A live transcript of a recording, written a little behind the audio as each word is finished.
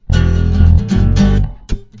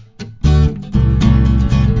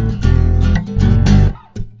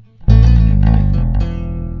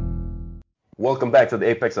welcome back to the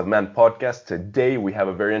Apex of Man podcast. Today we have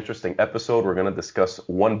a very interesting episode. We're going to discuss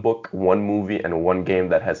one book, one movie, and one game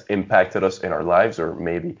that has impacted us in our lives, or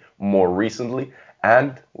maybe more recently.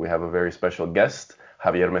 And we have a very special guest,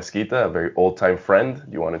 Javier Mesquita, a very old-time friend.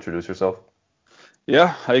 Do you want to introduce yourself? Yeah,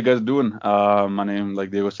 how you guys doing? My name, like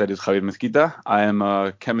Diego said, is Javier Mesquita. I am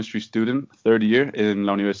a chemistry student, third year in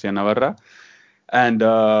La Universidad Navarra. And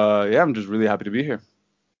I'm just really happy to be here.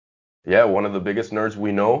 Yeah, one of the biggest nerds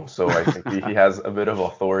we know. So I think he has a bit of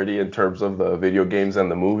authority in terms of the video games and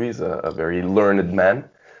the movies, a very learned man.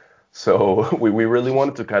 So we really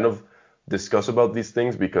wanted to kind of discuss about these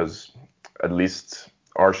things because at least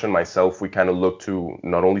Arsh and myself, we kind of look to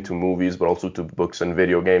not only to movies, but also to books and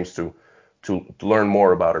video games to learn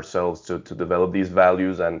more about ourselves, to develop these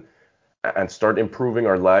values and start improving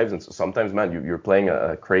our lives. And so sometimes, man, you're playing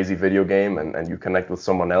a crazy video game and you connect with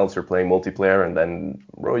someone else, you're playing multiplayer, and then,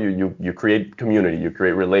 bro, you create community, you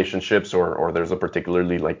create relationships, or there's a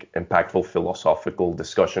particularly like impactful philosophical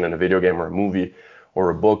discussion in a video game or a movie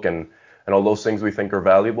or a book, and all those things we think are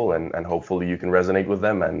valuable, and hopefully you can resonate with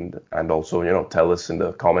them, and also, tell us in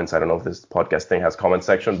the comments. I don't know if this podcast thing has comment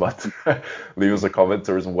section, but leave us a comment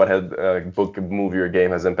or what book, movie, or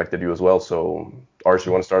game has impacted you as well. So, Arsh,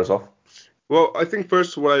 you want to start us off? Well, I think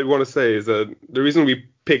first what I want to say is that the reason we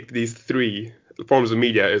picked these three forms of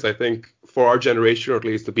media is I think for our generation, or at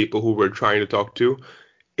least the people who we're trying to talk to,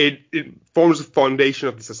 it forms the foundation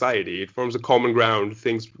of the society. It forms a common ground,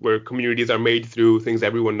 things where communities are made through, things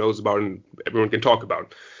everyone knows about and everyone can talk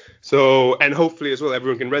about. So, and hopefully as well,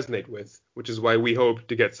 everyone can resonate with, which is why we hope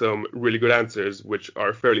to get some really good answers, which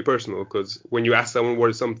are fairly personal. Because when you ask someone what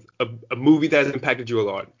is a movie that has impacted you a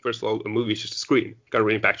lot, first of all, a movie is just a screen. It can't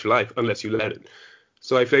really impact your life unless you let it.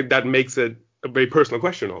 So I feel like that makes it a very personal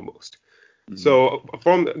question almost. Mm-hmm. So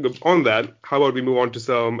on that, how about we move on to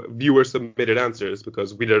some viewer submitted answers,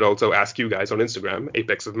 because we did also ask you guys on Instagram,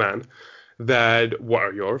 Apex of Man, that what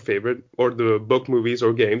are your favorite or the book, movies,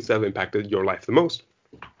 or games that have impacted your life the most.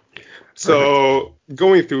 So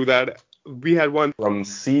going through that, we had one from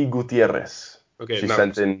C. Gutierrez. Okay, she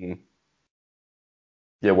sent in.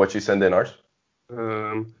 Yeah, what she sent in, Ars?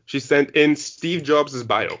 She sent in Steve Jobs'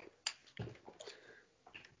 bio.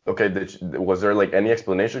 Okay, was there like any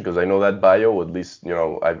explanation? Because I know that bio, at least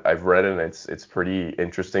I've read it, and it's pretty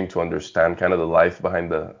interesting to understand kind of the life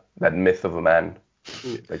behind that myth of a man.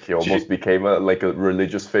 Like he almost became a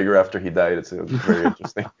religious figure after he died. It's very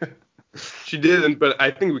interesting. She didn't, but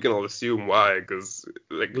I think we can all assume why, because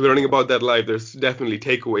like learning about that life, there's definitely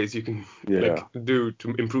takeaways you can do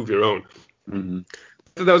to improve your own. Mm-hmm.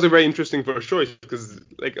 So that was a very interesting first choice, because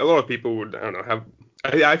like a lot of people would, I don't know, have.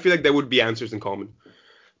 I feel like there would be answers in common,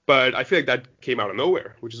 but I feel like that came out of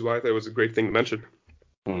nowhere, which is why I thought it was a great thing to mention.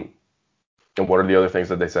 And what are the other things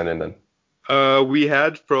that they sent in then? We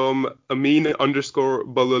had from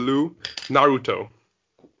Amin_Balalu Naruto,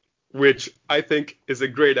 which I think is a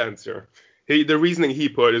great answer. The reasoning he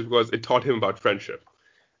put is because it taught him about friendship.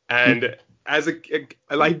 And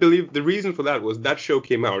I believe the reason for that was that show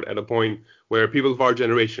came out at a point where people of our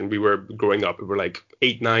generation, we were growing up. We were like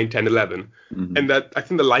 8, 9, 10, 11. Mm-hmm. And that I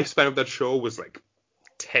think the lifespan of that show was like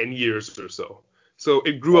 10 years or so. So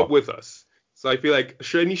it grew up with us. So I feel like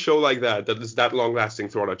any show like that is that long lasting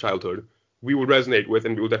throughout our childhood, we would resonate with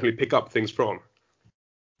and we would definitely pick up things from.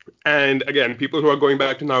 And again, people who are going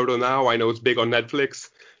back to Naruto now, I know it's big on Netflix.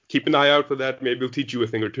 Keep an eye out for that. Maybe it'll teach you a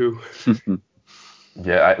thing or two.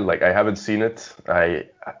 Yeah, I haven't seen it. I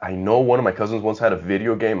know one of my cousins once had a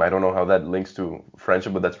video game. I don't know how that links to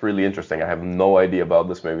friendship, but that's really interesting. I have no idea about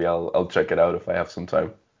this. Maybe I'll check it out if I have some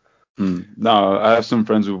time. No, I have some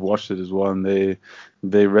friends who've watched it as well, and they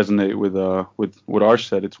resonate with what Arsh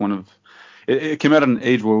said. It's one of it came out at an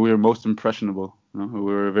age where we were most impressionable. We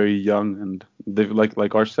were very young, and they like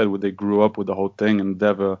Arsh said, they grew up with the whole thing, and they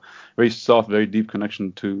have a very soft, very deep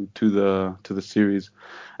connection to the series.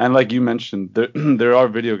 And like you mentioned, there are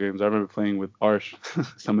video games. I remember playing with Arsh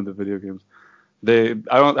some of the video games. I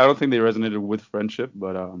don't think they resonated with friendship,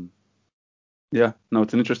 but it's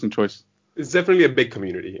an interesting choice. It's definitely a big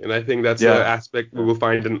community, and I think that's an aspect we will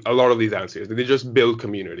find in a lot of these answers. They just build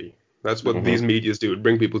community. That's what these medias do. It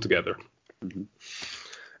bring people together. Mm-hmm.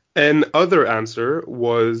 An other answer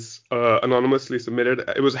was anonymously submitted.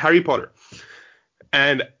 It was Harry Potter.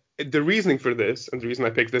 And the reasoning for this, and the reason I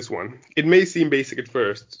picked this one, it may seem basic at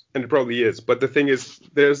first, and it probably is, but the thing is,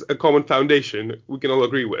 there's a common foundation we can all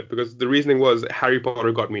agree with, because the reasoning was Harry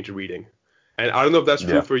Potter got me into reading. And I don't know if that's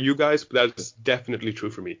true for you guys, but that's definitely true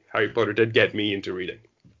for me. Harry Potter did get me into reading.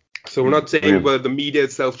 So we're not saying whether the media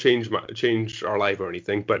itself changed our life or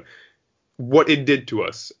anything, but what it did to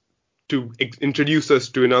us to introduce us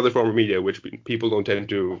to another form of media which people don't tend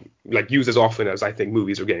to like use as often as I think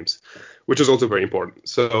movies or games, which is also very important.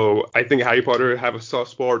 So I think Harry Potter have a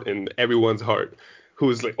soft spot in everyone's heart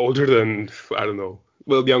who's like older than, I don't know,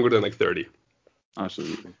 well, younger than like 30.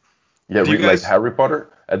 Absolutely. Yeah, Do you like guys? Harry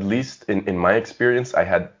Potter, at least in my experience, I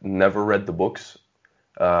had never read the books.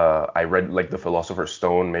 I read like The Philosopher's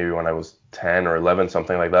Stone maybe when I was 10 or 11,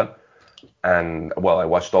 something like that. And well, I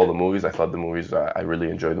watched all the movies. I thought the movies, I really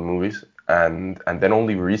enjoyed the movies. And then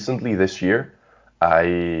only recently this year,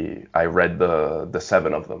 I read the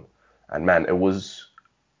seven of them. And man, it was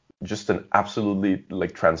just an absolutely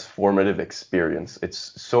like transformative experience.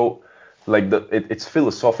 It's so like it's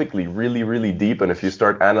philosophically really really deep, and if you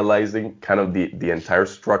start analyzing kind of the entire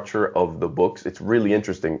structure of the books, it's really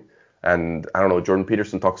interesting. And I don't know, Jordan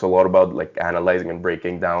Peterson talks a lot about like analyzing and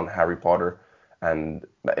breaking down Harry Potter, and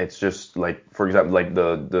it's just like, for example, like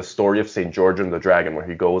the story of Saint George and the Dragon, where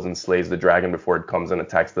he goes and slays the dragon before it comes and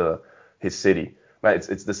attacks the his city. Man,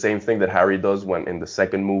 it's the same thing that Harry does when in the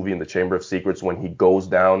second movie in the Chamber of Secrets, when he goes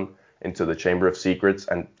down into the Chamber of Secrets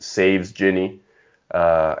and saves Ginny,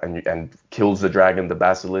 and kills the dragon, the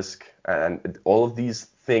basilisk, and all of these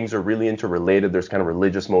things are really interrelated. There's kind of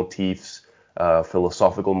religious motifs,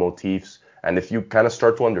 philosophical motifs, and if you kind of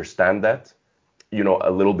start to understand that,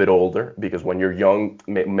 a little bit older, because when you're young,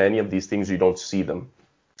 many of these things you don't see them.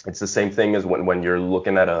 It's the same thing as when you're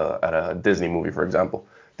looking at a Disney movie, for example.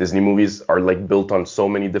 Disney movies are like built on so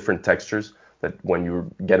many different textures that when you're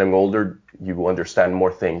getting older, you understand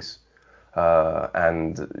more things.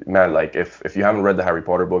 And man, like if you haven't read the Harry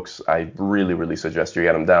Potter books, I really, really suggest you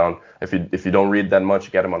get them down. If you don't read that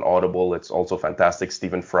much, get them on Audible. It's also fantastic.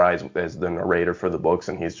 Stephen Fry is the narrator for the books,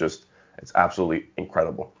 and it's absolutely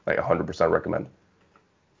incredible. Like 100% recommend.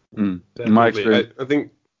 My Definitely. experience. I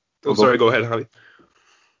think. Oh, sorry. Go ahead, Harry.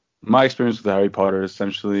 My experience with Harry Potter,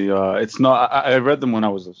 essentially, it's not. I read them when I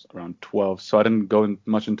was around 12, so I didn't go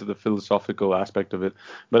much into the philosophical aspect of it.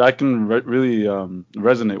 But I can really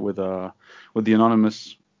resonate with the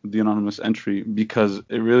anonymous entry, because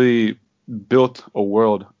it really built a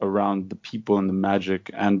world around the people and the magic,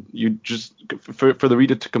 and you just for the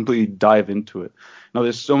reader to completely dive into it. Now,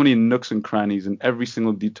 there's so many nooks and crannies, and every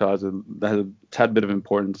single detail that has a tad bit of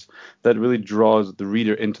importance that really draws the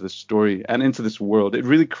reader into the story and into this world. It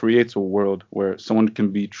really creates a world where someone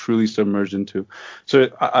can be truly submerged into. So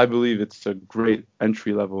I believe it's a great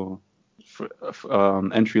entry level,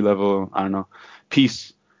 I don't know,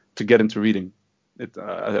 piece to get into reading.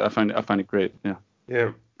 I find it great. Yeah.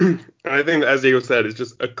 Yeah. And I think, as Diego said, it's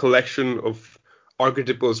just a collection of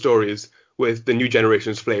archetypal stories with the new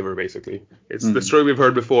generation's flavor, basically. It's the story we've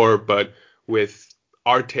heard before, but with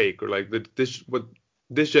our take, or like what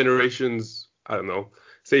this generation's, I don't know,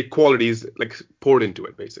 say qualities like poured into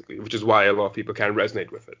it, basically, which is why a lot of people can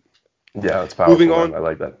resonate with it. Yeah, it's powerful, man. I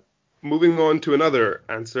like that. Moving on to another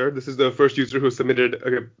answer. This is the first user who submitted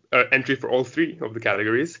an entry for all three of the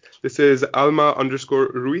categories. This is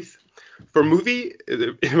Alma_Ruiz. For movie,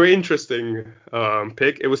 a very interesting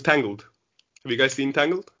pick. It was Tangled. Have you guys seen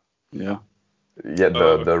Tangled? Yeah. Yeah,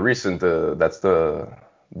 the recent, that's the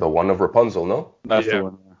one of Rapunzel, no? That's Yeah. the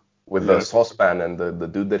one. With the saucepan and the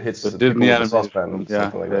dude that hits The people Disney with the animated saucepan film. and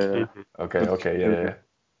something like that. Yeah. Okay, yeah.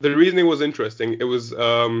 The reasoning was interesting. It was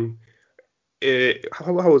how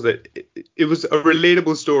was it? It was a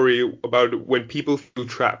relatable story about when people feel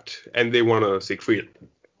trapped and they want to seek freedom.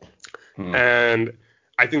 And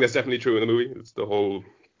I think that's definitely true in the movie. It's the whole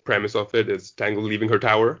premise of it is Tangled leaving her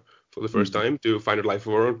tower for the first time to find her life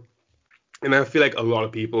of her own. And I feel like a lot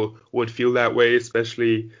of people would feel that way,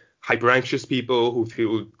 especially hyper anxious people who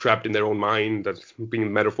feel trapped in their own mind. That's being a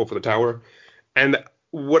metaphor for the tower. And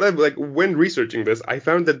what I've like when researching this, I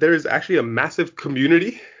found that there is actually a massive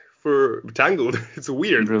community for Tangled. It's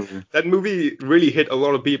weird. Really? That movie really hit a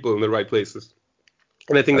lot of people in the right places.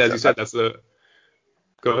 And I think that, as you said, that's the.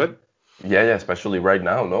 Go ahead. Yeah, especially right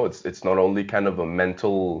now. No, it's not only kind of a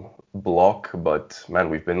mental block, but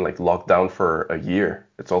man, we've been like locked down for a year.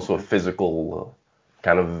 It's also a physical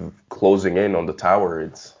kind of closing in on the tower.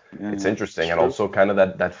 It's interesting, and also kind of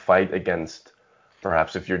that fight against,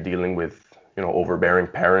 perhaps if you're dealing with overbearing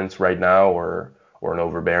parents right now, or an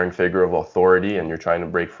overbearing figure of authority, and you're trying to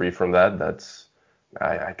break free from that.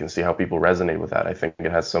 I can see how people resonate with that. I think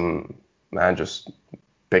it has some, man, just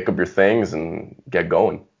pick up your things and get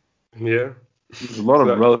going. Yeah. There's a lot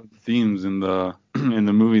of relevant themes in the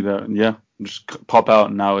movie that just pop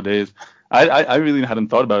out nowadays. I really hadn't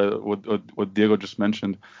thought about it. What Diego just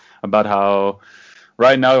mentioned about how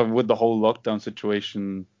right now with the whole lockdown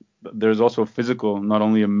situation, there's also a physical, not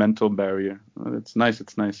only a mental barrier. It's nice,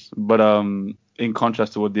 but in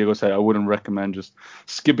contrast to what Diego said, I wouldn't recommend just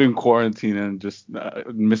skipping quarantine and just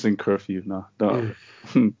missing curfew. No.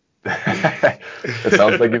 It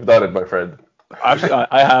sounds like you've done it, my friend. Actually,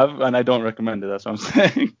 I have, and I don't recommend it. That's what I'm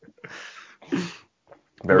saying.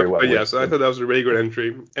 Very well. But yeah, so I thought that was a really good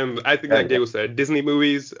entry. And I think, like Diego said, Disney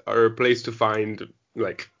movies are a place to find,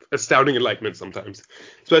 like, astounding enlightenment sometimes.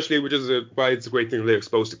 Especially, which is why it's a great thing they're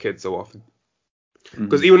exposed to kids so often.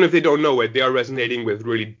 Because even if they don't know it, they are resonating with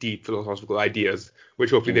really deep philosophical ideas,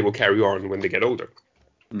 which hopefully they will carry on when they get older.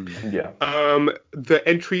 Yeah. The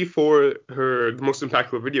entry for the most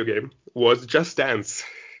impactful video game was Just Dance.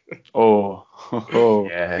 Oh.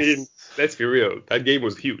 Yes. I mean, let's be real. That game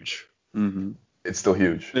was huge. Mm-hmm. It's still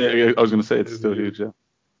huge. Yeah, I was going to say it's still huge, yeah.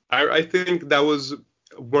 I think that was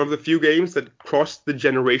one of the few games that crossed the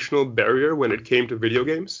generational barrier when it came to video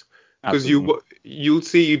games. Because you'll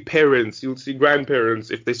see parents, you'll see grandparents,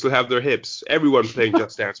 if they still have their hips, everyone playing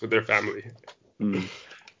Just Dance with their family.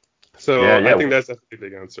 So I think that's definitely the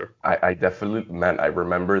big answer. I definitely, man, I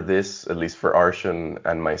remember this, at least for Arsh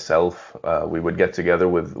and myself. We would get together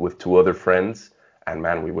with two other friends, and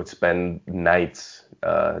man, we would spend nights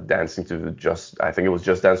dancing to I think it was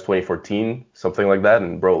Just Dance 2014, something like that.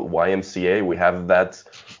 And bro, YMCA, we have that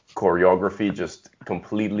choreography just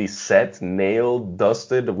completely set, nailed,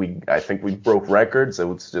 dusted. I think we broke records. It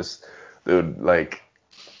was just, dude, like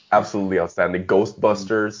absolutely outstanding.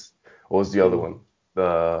 Ghostbusters. What was the other one?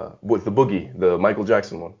 With the boogie, the Michael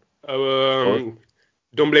Jackson one.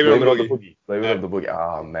 Don't blame it on the boogie. Blame it on the boogie.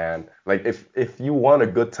 Oh man, like if you want a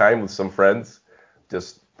good time with some friends,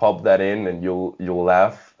 just pop that in and you'll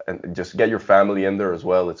laugh, and just get your family in there as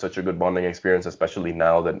well. It's such a good bonding experience, especially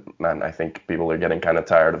now that, man, I think people are getting kind of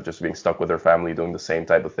tired of just being stuck with their family doing the same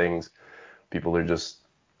type of things. People are just,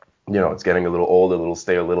 it's getting a little old, a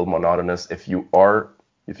little monotonous. If you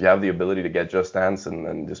have the ability to get Just Dance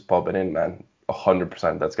and just pop it in, man,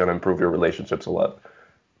 100%, that's going to improve your relationships a lot.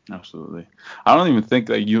 Absolutely. I don't even think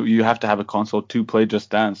that you have to have a console to play Just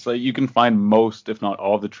Dance. Like, you can find most, if not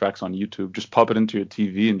all, of the tracks on YouTube. Just pop it into your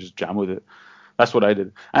TV and just jam with it. That's what I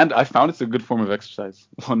did. And I found it's a good form of exercise.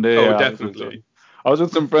 One day, definitely. I was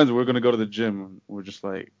with some friends. We were going to go to the gym. We're just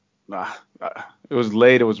like, it was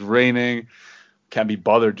late. It was raining. Can't be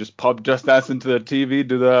bothered. Just pop Just Dance into the TV.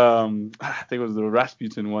 Do the, I think it was the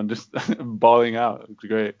Rasputin one, just bawling out. It's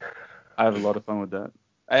great. I have a lot of fun with that.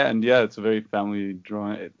 And yeah, it's a very family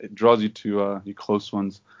drawing. It draws you to your close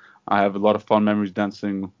ones. I have a lot of fond memories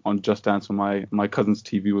dancing on Just Dance on my cousin's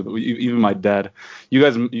TV with even my dad. You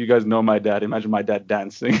guys know my dad. Imagine my dad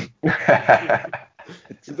dancing.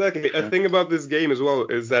 Exactly. A thing about this game as well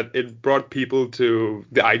is that it brought people to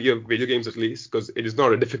the idea of video games, at least, because it is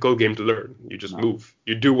not a difficult game to learn. You just move.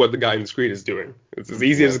 You do what the guy on the screen is doing. It's as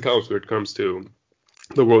easy as it comes when it comes to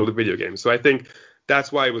the world of video games. So I think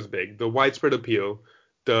that's why it was big. The widespread appeal,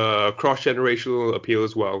 the cross-generational appeal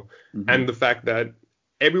as well, and the fact that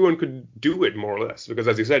everyone could do it more or less, because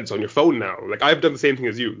as you said, it's on your phone now. Like, I've done the same thing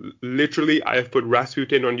as you. Literally, I have put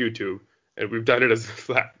Rasputin on YouTube, and we've done it as a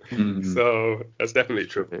flat. So that's definitely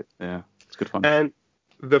true. Yeah, it's good fun. And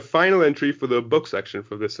the final entry for the book section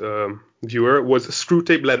for this viewer was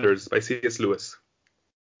Screwtape Letters by C.S. Lewis.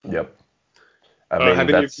 Yep. Have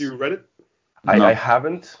any of you read it? No. I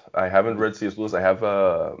haven't read C.S. Lewis. I have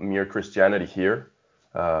Mere Christianity here.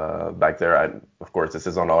 Back there, of course, this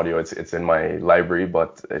is on audio. It's in my library,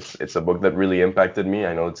 but it's a book that really impacted me.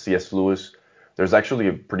 I know it's C.S. Lewis. There's actually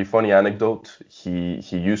a pretty funny anecdote. He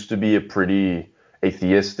used to be a pretty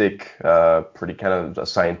atheistic, pretty kind of a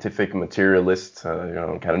scientific materialist,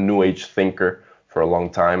 kind of new age thinker for a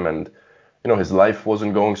long time, and his life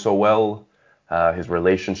wasn't going so well. His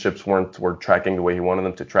relationships weren't tracking the way he wanted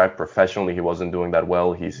them to track. Professionally, he wasn't doing that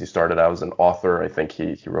well. He started out as an author. I think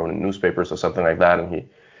he wrote in newspapers or something like that, and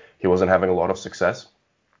he wasn't having a lot of success.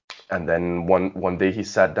 And then one day he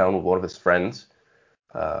sat down with one of his friends,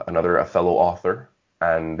 a fellow author,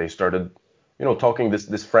 and they started, talking.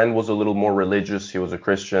 This friend was a little more religious. He was a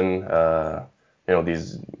Christian. The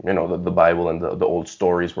Bible and the old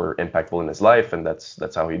stories were impactful in his life, and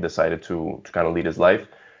that's how he decided to kind of lead his life.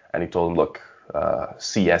 And he told him, look,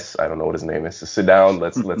 CS, I don't know what his name is, so sit down,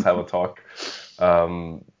 let's have a talk.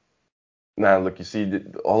 Now, look, you see,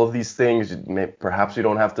 all of these things, perhaps you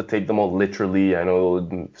don't have to take them all literally. I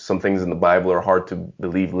know some things in the Bible are hard to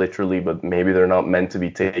believe literally, but maybe they're not meant to be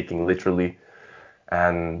taken literally.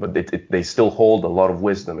 But they still hold a lot of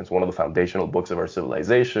wisdom. It's one of the foundational books of our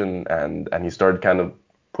civilization. And he started kind of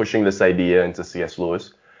pushing this idea into C.S.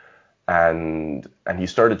 Lewis. And he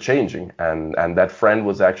started changing. And that friend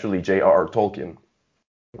was actually J.R.R. Tolkien,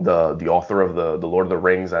 the author of the Lord of the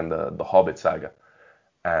Rings and the Hobbit saga.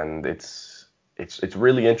 And it's it's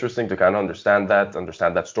really interesting to kind of understand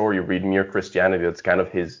that story. You read Mere Christianity. That's kind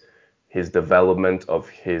of his development of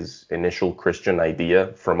his initial Christian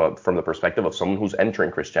idea from the perspective of someone who's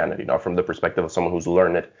entering Christianity, not from the perspective of someone who's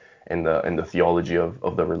learned it in the theology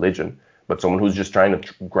of the religion, but someone who's just trying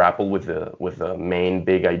to grapple with the main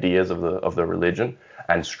big ideas of the religion.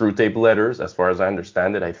 And Screwtape Letters, as far as I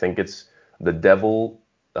understand it, I think it's the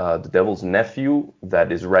devil's nephew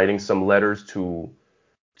that is writing some letters to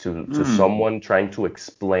someone trying to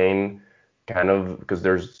explain kind of,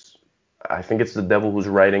 because I think it's the devil who's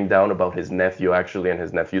writing down about his nephew actually, and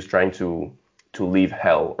his nephew's trying to leave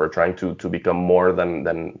hell, or trying to become more than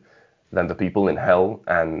the people in hell,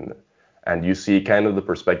 and you see kind of the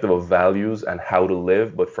perspective of values and how to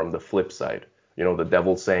live, but from the flip side. You know, the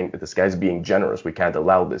devil saying that this guy's being generous, we can't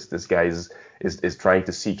allow this. This guy is trying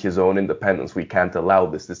to seek his own independence, we can't allow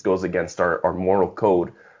this. This goes against our moral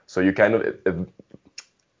code. So you kind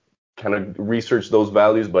of research those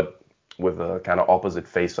values, but with a kind of opposite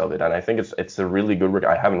face of it. And I think it's a really good work.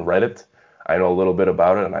 I haven't read it. I know a little bit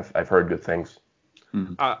about it, and I've heard good things.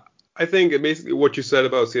 I think basically what you said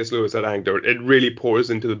about C.S. Lewis at Anecdote, it really pours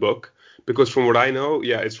into the book, because from what I know,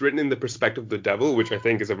 yeah, it's written in the perspective of the devil, which I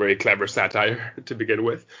think is a very clever satire to begin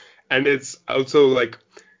with. And it's also like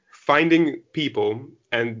finding people,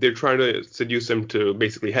 and they're trying to seduce them to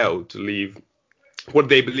basically hell, to leave what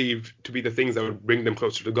they believe to be the things that would bring them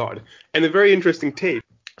closer to God. And a very interesting take.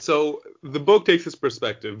 So the book takes this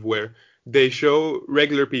perspective where they show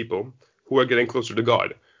regular people who are getting closer to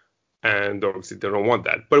God. And obviously they don't want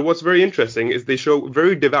that. But what's very interesting is they show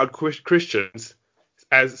very devout Christians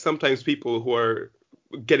as sometimes people who are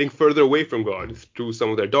getting further away from God through some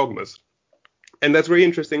of their dogmas. And that's very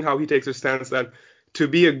interesting how he takes a stance that to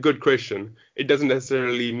be a good Christian, it doesn't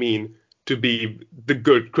necessarily mean to be the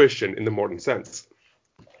good Christian in the modern sense.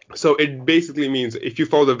 So it basically means if you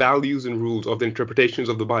follow the values and rules of the interpretations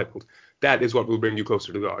of the Bible, that is what will bring you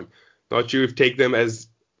closer to God. Not you take them as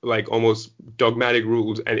like almost dogmatic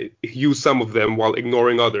rules and use some of them while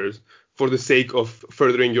ignoring others for the sake of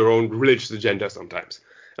furthering your own religious agenda sometimes.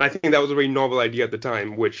 And I think that was a very novel idea at the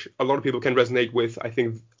time, which a lot of people can resonate with, I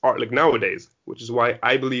think, like nowadays, which is why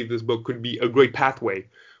I believe this book could be a great pathway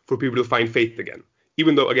for people to find faith again.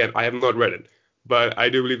 Even though, again, I have not read it. But I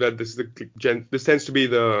do believe that this tends to be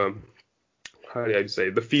the, how do I say,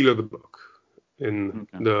 the feel of the book in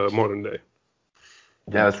the modern day.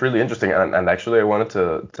 Yeah, that's really interesting. And actually, I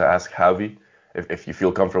wanted to ask Javi, if you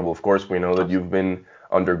feel comfortable. Of course, we know that you've been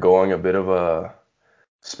undergoing a bit of a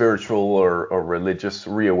spiritual or religious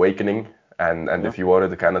reawakening. And if you wanted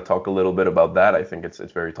to kind of talk a little bit about that, I think it's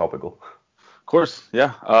very topical. Of course,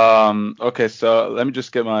 yeah. Okay, so let me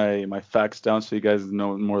just get my facts down so you guys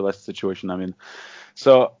know more or less the situation I'm in.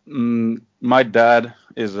 So my dad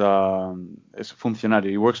is a funcionario.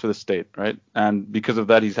 He works for the state, right? And because of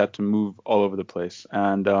that, he's had to move all over the place.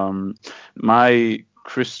 And my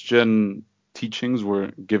Christian teachings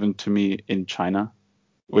were given to me in China,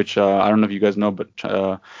 which I don't know if you guys know, but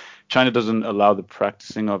China doesn't allow the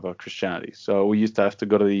practicing of Christianity. So we used to have to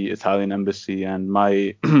go to the Italian embassy, and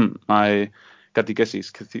my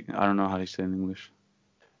catechesis, I don't know how you say it in English.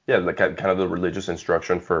 Yeah, like kind of the religious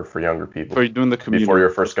instruction for younger people. For doing the communion. Before your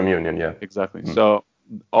first communion, yeah. Exactly. So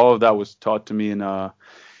all of that was taught to me in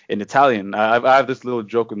Italian. I have this little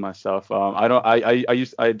joke with myself. I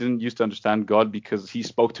didn't used to understand God because he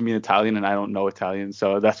spoke to me in Italian and I don't know Italian,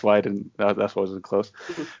 so that's why that's why I wasn't close.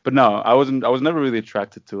 But no, I was never really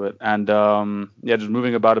attracted to it. And just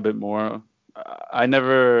moving about a bit more, I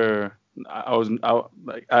wasn't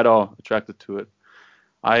like at all attracted to it.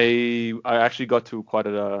 I actually got to quite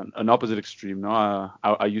an opposite extreme. No,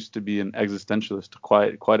 I used to be an existentialist,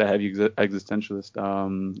 quite a heavy existentialist.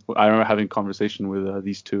 I remember having a conversation with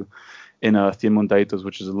these two in Cien Montaditos,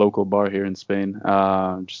 which is a local bar here in Spain,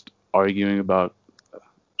 just arguing about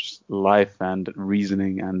just life and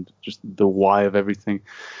reasoning and just the why of everything.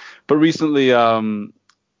 But recently,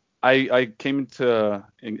 I came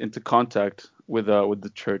into contact with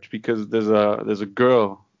the church because there's a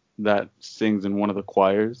girl that sings in one of the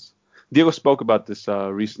choirs. Diego spoke about this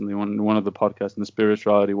recently in one of the podcasts, in the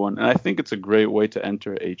spirituality one, and I think it's a great way to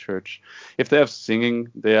enter a church. If they have singing,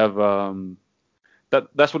 they have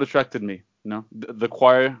that's what attracted me. You know, the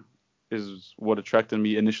choir is what attracted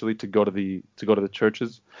me initially to go to the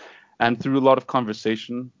churches. And through a lot of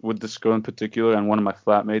conversation with this girl in particular and one of my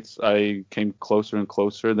flatmates, I came closer and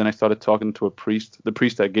closer. Then I started talking to the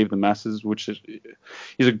priest that gave the masses,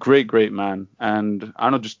 he's a great, great man. And I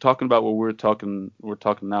don't know, just talking about what we're talking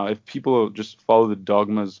now. If people just follow the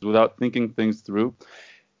dogmas without thinking things through,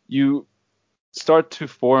 you start to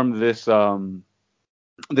form this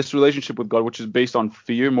this relationship with God, which is based on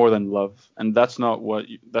fear more than love, and that's not what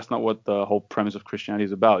the whole premise of Christianity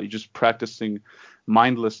is about. You're just practicing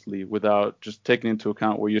mindlessly without just taking into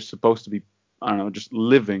account where you're supposed to be. I don't know, just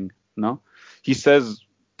living. No, he says,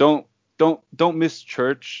 don't miss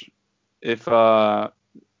church if don't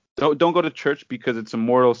go to church because it's a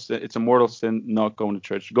mortal sin. It's a mortal sin not going to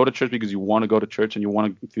church. Go to church because you want to go to church and you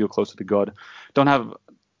want to feel closer to God. Don't have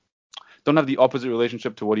don't have the opposite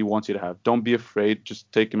relationship to what he wants you to have. Don't be afraid.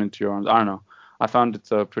 Just take him into your arms. I don't know. I found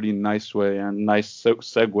it's a pretty nice way and nice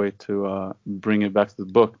segue to bring it back to the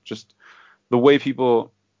book. Just the way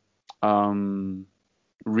people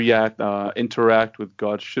interact with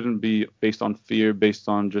God shouldn't be based on fear, based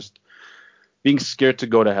on just being scared to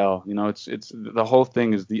go to hell. It's the whole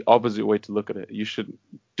thing is the opposite way to look at it. You should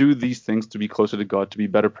do these things to be closer to God, to be a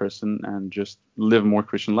better person, and just live a more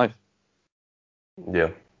Christian life. Yeah.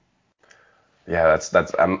 Yeah,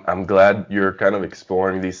 that's I'm glad you're kind of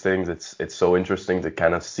exploring these things. It's so interesting to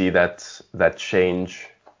kind of see that change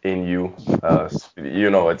in you.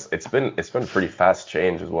 It's been pretty fast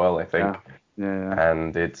change as well, I think. Yeah.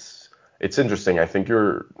 And it's interesting. I think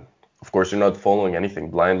of course you're not following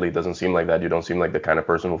anything blindly. It doesn't seem like that. You don't seem like the kind of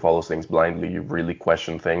person who follows things blindly. You really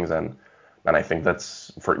question things, and I think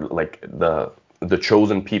that's for like the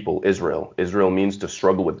chosen people, Israel. Israel means to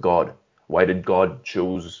struggle with God. Why did God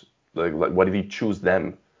choose like why did he choose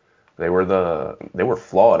them? They were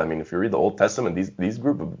flawed. I mean, if you read the Old Testament, these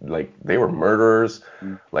group of like they were murderers,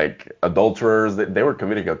 like adulterers. They were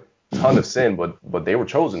committing a ton of sin, but they were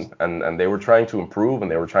chosen, and they were trying to improve, and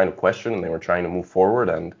they were trying to question, and they were trying to move forward.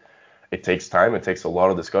 And it takes time. It takes a lot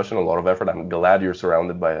of discussion, a lot of effort. I'm glad you're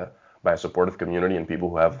surrounded by a supportive community and people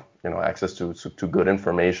who have access to good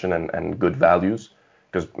information and good values.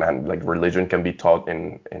 Because man, like religion can be taught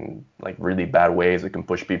in like really bad ways. It can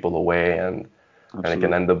push people away, and it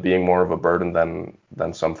can end up being more of a burden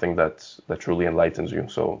than something that truly enlightens you.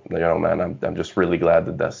 So man, I'm just really glad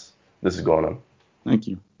that this is going on. Thank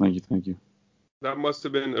you. That must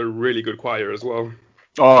have been a really good choir as well.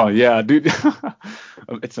 Oh yeah, dude,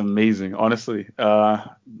 it's amazing. Honestly,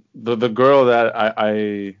 the girl that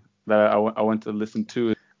I went to listen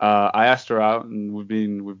to, I asked her out, and we've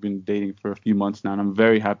been dating for a few months now, and I'm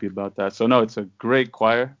very happy about that. So no, it's a great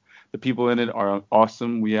choir. The people in it are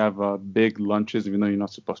awesome. We have big lunches, even though you're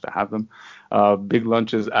not supposed to have them. Big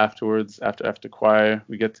lunches afterwards, after choir,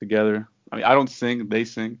 we get together. I mean, I don't sing, they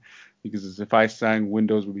sing. Because if I sang,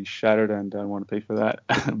 windows would be shattered, and I don't want to pay for that.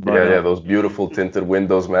 But, yeah, those beautiful tinted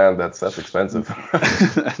windows, man. That's expensive.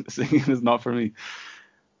 Singing is not for me.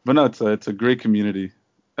 But no, it's a great community.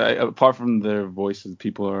 Apart from their voices,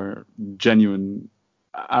 people are genuine.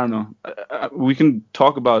 I don't know. We can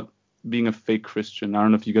talk about being a fake Christian. I don't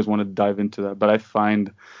know if you guys want to dive into that, but I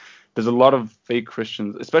find there's a lot of fake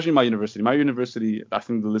Christians, especially my university. My university, I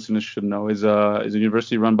think the listeners should know, is a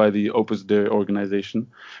university run by the Opus Dei organization,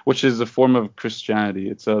 which is a form of Christianity.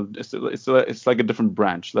 It's like a different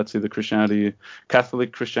branch. Let's say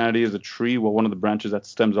Catholic Christianity is a tree. Well, one of the branches that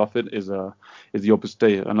stems off it is the Opus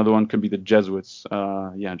Dei. Another one could be the Jesuits.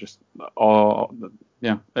 Every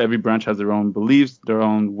branch has their own beliefs, their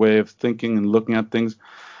own way of thinking and looking at things.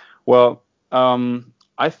 Well,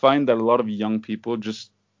 I find that a lot of young people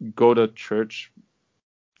just go to church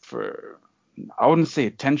for, I wouldn't say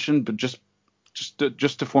attention, but just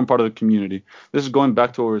to form part of the community. This is going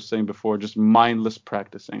back to what we were saying before, just mindless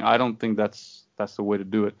practicing. I don't think that's the way to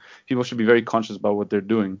do it. People should be very conscious about what they're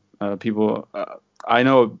doing. I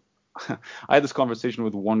know I had this conversation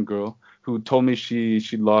with one girl who told me she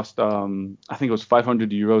lost I think it was 500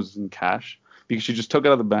 euros in cash because she just took it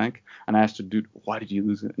out of the bank, and I asked her, dude, why did you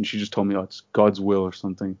lose it? And she just told me, oh, it's God's will or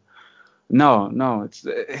something. No,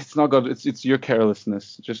 it's not God. It's your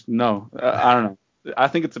carelessness. Just no. I don't know. I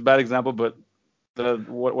think it's a bad example, but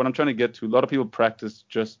what I'm trying to get to, a lot of people practice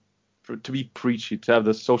just to be preachy, to have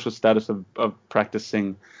the social status of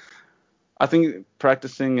practicing. I think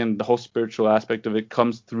practicing and the whole spiritual aspect of it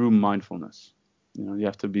comes through mindfulness. You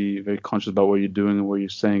have to be very conscious about what you're doing and what you're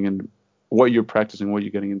saying and what you're practicing, what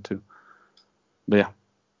you're getting into. But yeah.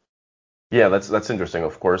 Yeah, that's interesting.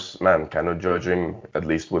 Of course, man, kind of judging, at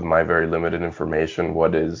least with my very limited information,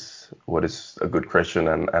 what is a good Christian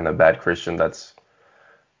and a bad Christian, that's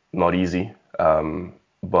not easy.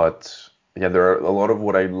 But yeah, there are a lot of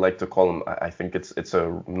what I like to call them. I think it's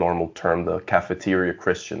a normal term, the cafeteria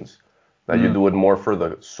Christians, that you do it more for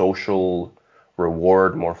the social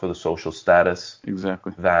reward, more for the social status,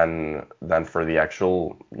 Exactly, than for the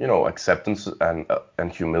actual acceptance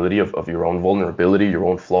and humility of your own vulnerability, your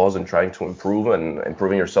own flaws, and trying to improve and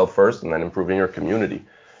improving yourself first, and then improving your community.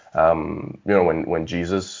 When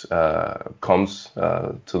Jesus comes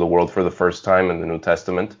to the world for the first time in the New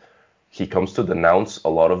Testament, he comes to denounce a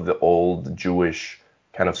lot of the old Jewish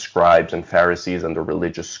kind of scribes and Pharisees and the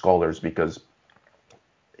religious scholars, because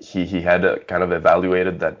he had kind of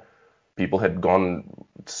evaluated that people had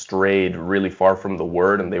strayed really far from the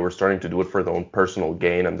word, and they were starting to do it for their own personal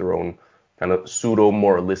gain and their own kind of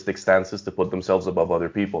pseudo-moralistic stances to put themselves above other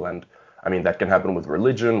people. And I mean, that can happen with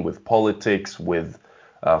religion, with politics, with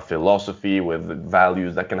philosophy, with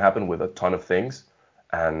values. That can happen with a ton of things.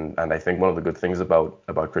 And I think one of the good things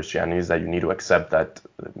about Christianity is that you need to accept that,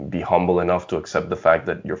 be humble enough to accept the fact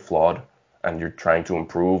that you're flawed and you're trying to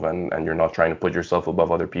improve, and you're not trying to put yourself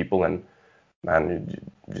above other people. And man,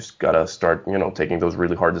 you just gotta start, taking those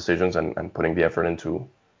really hard decisions and putting the effort into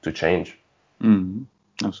to change. Mm,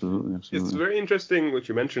 absolutely. It's very interesting what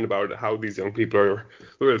you mentioned about how these young people are,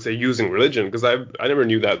 let's say, using religion, because I never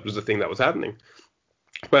knew that was a thing that was happening.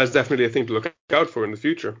 But it's definitely a thing to look out for in the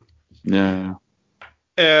future. Yeah.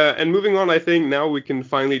 And moving on, I think now we can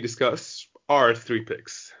finally discuss our 3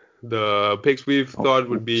 picks. The picks we've thought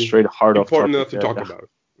would be important enough to talk about.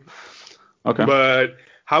 Okay. But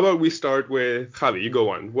how about we start with Javi? You go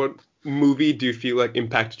on. What movie do you feel like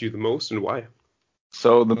impacted you the most, and why?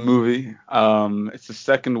 So the movie, it's the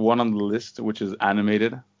second one on the list, which is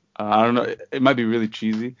animated. I don't know, it might be really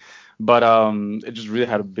cheesy, but it just really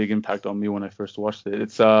had a big impact on me when I first watched it.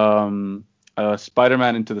 It's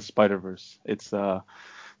Spider-Man Into the Spider-Verse. It's the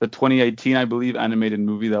 2018, I believe, animated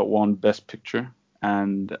movie that won Best Picture,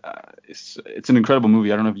 and it's an incredible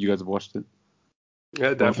movie. I don't know if you guys have watched it.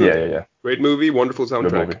 Yeah, definitely. Yeah. Great movie, wonderful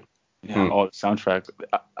soundtrack. Yeah, all the soundtrack.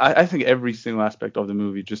 I think every single aspect of the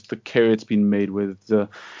movie, just the care it's been made with,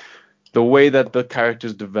 the way that the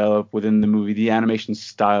characters develop within the movie, the animation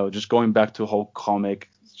style, just going back to a whole comic,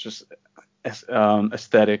 just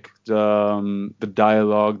aesthetic, the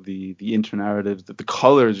dialogue, the internarratives, the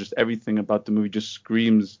colors, just everything about the movie just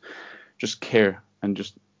screams just care and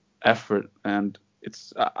just effort. And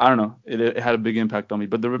I don't know, it had a big impact on me.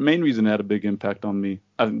 But the main reason it had a big impact on me,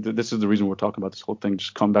 this is the reason we're talking about this whole thing,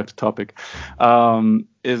 just come back to topic,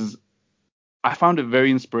 is I found it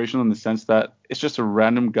very inspirational in the sense that it's just a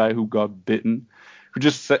random guy who got bitten, who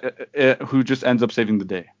just ends up saving the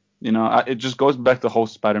day. It just goes back to the whole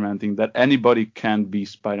Spider-Man thing, that anybody can be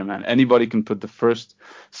Spider-Man. Anybody can put the first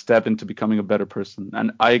step into becoming a better person.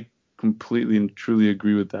 And I completely and truly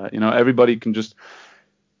agree with that. Everybody can just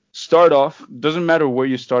start off. Doesn't matter where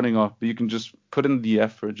you're starting off, but you can just put in the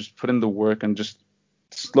effort, just put in the work, and just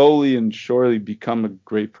slowly and surely become a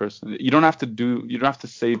great person. You don't have to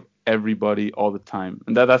save everybody all the time,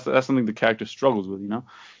 and that's something the character struggles with.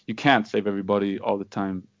 You can't save everybody all the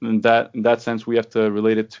time. In that sense, we have to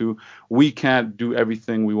relate it to, we can't do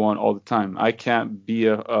everything we want all the time. I can't be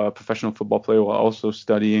a professional football player while also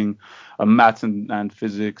studying maths and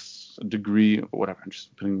physics degree or whatever. I'm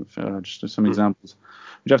just putting just some examples.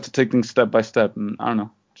 You have to take things step by step, and I don't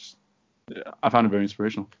know. I found it very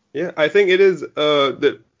inspirational. Yeah, I think it is.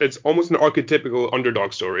 It's almost an archetypical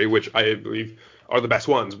underdog story, which I believe are the best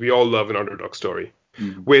ones. We all love an underdog story.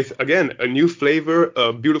 Mm-hmm. With, again, a new flavor,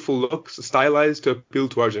 beautiful looks, stylized to appeal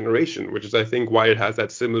to our generation, which is, I think, why it has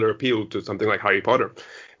that similar appeal to something like Harry Potter.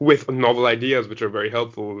 With novel ideas, which are very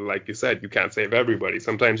helpful. Like you said, you can't save everybody.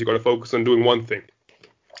 Sometimes you got to focus on doing one thing.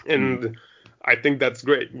 And I think that's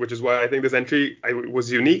great, which is why I think this entry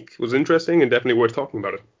was unique, was interesting, and definitely worth talking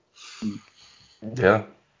about it.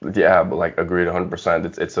 Yeah, but agreed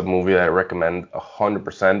 100%. It's a movie I recommend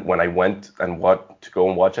 100%. When I went and to go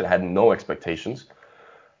and watch it, I had no expectations,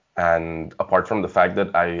 and apart from the fact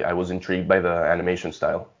that I was intrigued by the animation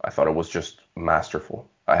style, I thought it was just masterful.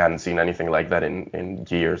 I hadn't seen anything like that in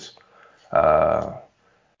years.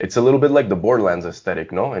 It's a little bit like the Borderlands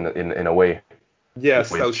aesthetic, no? In a way. Yeah,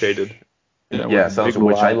 cel shaded. Yeah,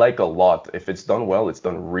 which I like a lot. If it's done well, it's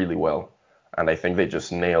done really well. And I think they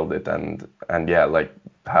just nailed it. And yeah,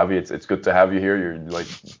 Javi, it's good to have you here. You're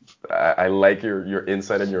I like your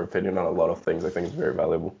insight and your opinion on a lot of things. I think it's very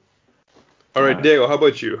valuable. All right, Diego, how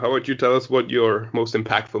about you? How about you tell us what your most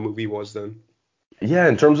impactful movie was then? Yeah,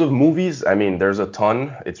 in terms of movies, I mean, there's a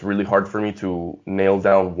ton. It's really hard for me to nail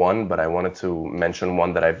down one, but I wanted to mention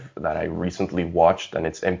one that I recently watched, and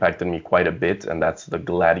it's impacted me quite a bit, and that's the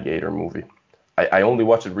Gladiator movie. I only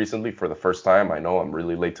watched it recently for the first time. I know I'm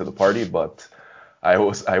really late to the party, but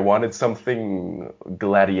I wanted something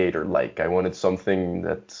Gladiator-like. I wanted something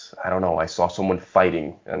that, I don't know, I saw someone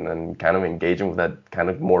fighting and kind of engaging with that kind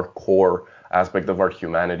of more core aspect of our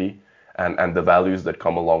humanity and the values that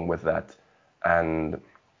come along with that. And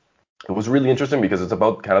it was really interesting because it's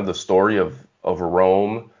about kind of the story of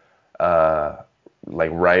Rome,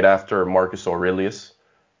 right after Marcus Aurelius.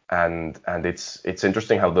 and it's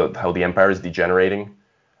interesting how the empire is degenerating,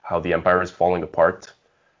 how the empire is falling apart.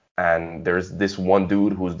 And there's this one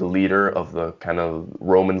dude who's the leader of the kind of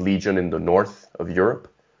Roman legion in the north of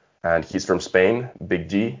Europe, and he's from Spain, Big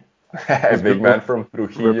G, a big man from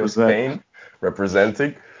Trujillo, Spain,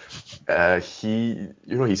 representing.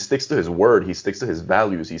 He sticks to his word, he sticks to his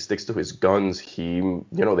values, he sticks to his guns. I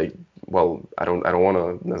don't want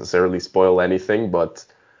to necessarily spoil anything, but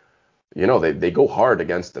they go hard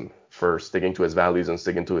against him for sticking to his values and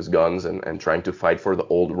sticking to his guns and trying to fight for the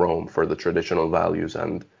old Rome, for the traditional values.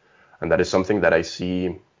 And that is something that I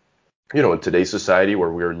see, in today's society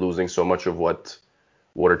where we're losing so much of what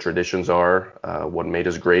our traditions are, what made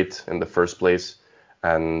us great in the first place.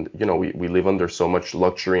 And, we live under so much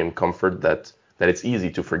luxury and comfort that it's easy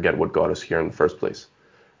to forget what got us here in the first place.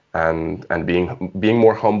 And being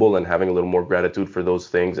more humble and having a little more gratitude for those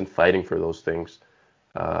things and fighting for those things,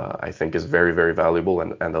 I think is very, very valuable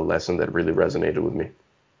and a lesson that really resonated with me.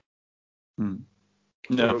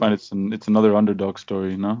 Yeah, I find it's another underdog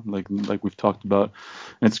story, like we've talked about.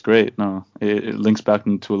 And it's great. No, it links back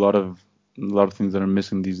into a lot of things that are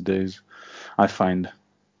missing these days. I find,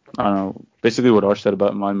 I don't know, basically what Arsh said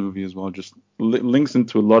about my movie as well, just links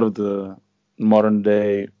into a lot of the modern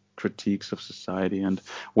day critiques of society and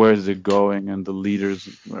where is it going, and the leaders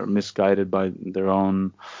are misguided by their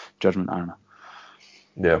own judgment. I don't know.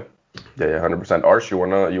 Yeah, 100%. Arsh,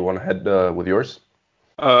 you wanna head with yours?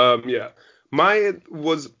 Yeah.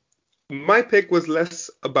 My pick was less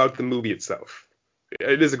about the movie itself.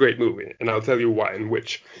 It is a great movie, and I'll tell you why and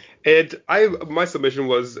which. My submission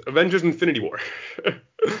was Avengers: Infinity War.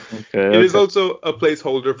 Okay. It is also a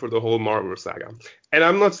placeholder for the whole Marvel saga. And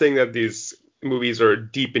I'm not saying that these movies are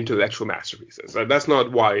deep intellectual masterpieces. That's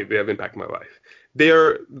not why they have impacted my life. They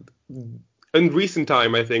are, in recent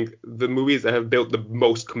time, I think, the movies that have built the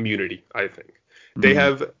most community, I think. They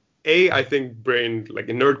have, I think, bring like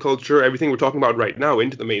a nerd culture, everything we're talking about right now,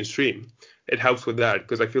 into the mainstream. It helps with that,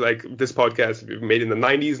 because I feel like this podcast, if it was made in the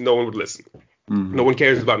 90s, no one would listen. No one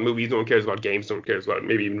cares about movies, no one cares about games, no one cares about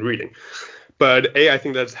maybe even reading. But I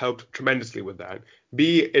think that's helped tremendously with that.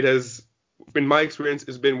 B, it has, in my experience,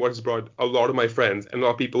 has been what has brought a lot of my friends and a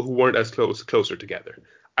lot of people who weren't as closer together.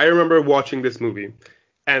 I remember watching this movie,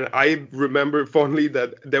 and I remember fondly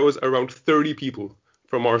that there was around 30 people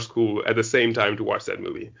from our school at the same time to watch that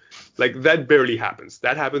movie. Like, that barely happens.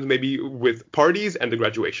 That happens maybe with parties and the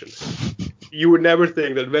graduation. You would never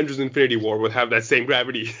think that Avengers: Infinity War would have that same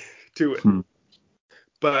gravity to it.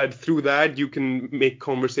 But through that, you can make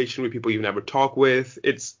conversation with people you never talk with.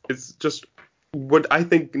 It's just what I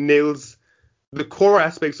think nails the core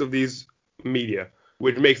aspects of these media,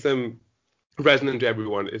 which makes them resonant to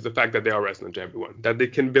everyone, is the fact that they are resonant to everyone, that they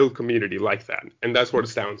can build community like that. And that's what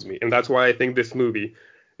astounds me. And that's why I think this movie,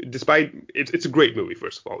 despite it's a great movie,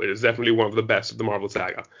 first of all, it is definitely one of the best of the Marvel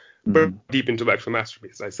saga, but deep intellectual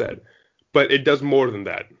masterpiece, as I said. But it does more than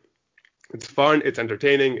that. It's fun, it's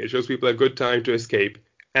entertaining, it shows people a good time to escape,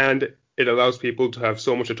 and it allows people to have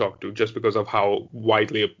so much to talk to just because of how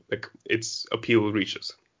widely its appeal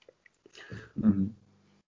reaches.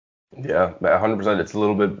 Yeah, 100%. It's a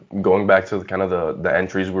little bit going back to kind of the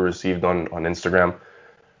entries we received on Instagram,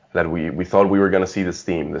 that we thought we were going to see this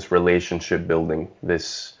theme, this relationship building,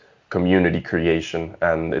 this community creation.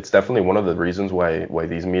 And it's definitely one of the reasons why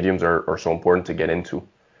these mediums are so important to get into.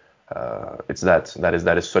 It's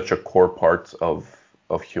that is such a core part of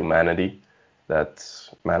humanity that,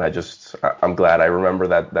 man, I'm glad I remember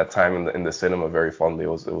that time in the cinema very fondly. It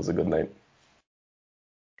was a good night.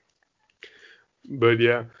 But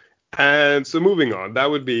yeah. And so moving on, that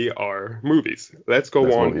would be our movies. Let's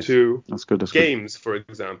go on movies. to That's good. games, for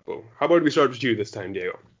example. How about we start with you this time,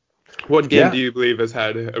 Diego? What game do you believe has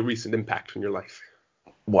had a recent impact on your life?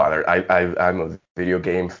 Well, I'm a video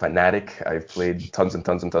game fanatic. I've played tons and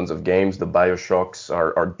tons and tons of games. The BioShocks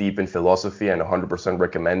are deep in philosophy and 100%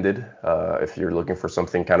 recommended if you're looking for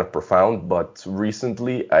something kind of profound. But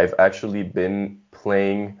recently, I've actually been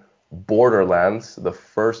playing Borderlands, the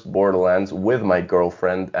first Borderlands, with my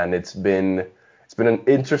girlfriend, and it's been an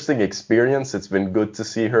interesting experience. It's been good to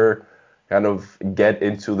see her kind of get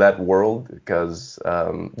into that world, because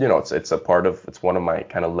it's one of my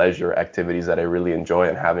kind of leisure activities that I really enjoy,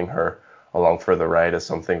 and having her along for the ride is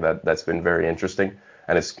something that's been very interesting.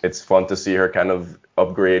 And it's fun to see her kind of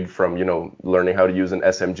upgrade from learning how to use an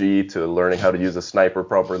SMG to learning how to use a sniper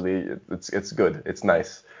properly. It's good. It's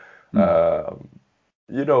nice. And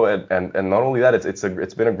not only that,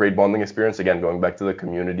 it's been a great bonding experience. Again, going back to the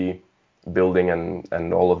community building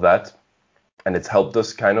and all of that, and it's helped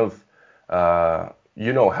us kind of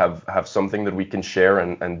have something that we can share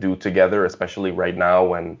and do together, especially right now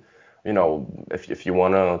when if you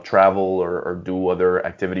want to travel or do other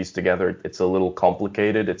activities together, it's a little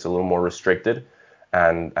complicated. It's a little more restricted.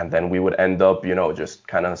 And then we would end up, just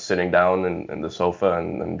kind of sitting down in the sofa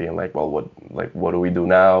and being like, well, what do we do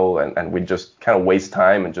now? And we just kind of waste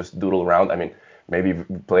time and just doodle around. I mean, maybe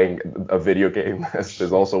playing a video game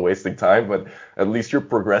is also wasting time, but at least you're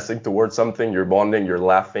progressing towards something. You're bonding, you're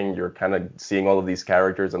laughing, you're kind of seeing all of these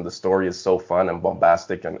characters, and the story is so fun and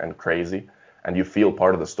bombastic and crazy. And you feel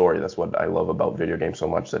part of the story. That's what I love about video games so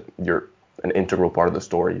much, that you're an integral part of the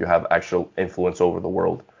story. You have actual influence over the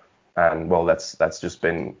world. And well, that's just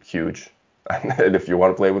been huge. And if you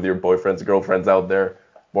want to play with your boyfriends, girlfriends out there,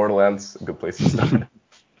 Borderlands, a good place to start.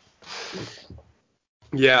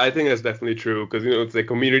 Yeah, I think that's definitely true because it's the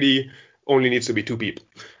community only needs to be two people.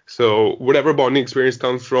 So whatever bonding experience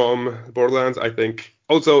comes from Borderlands, I think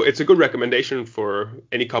also it's a good recommendation for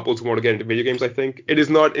any couples who want to get into video games. I think it is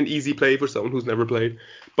not an easy play for someone who's never played,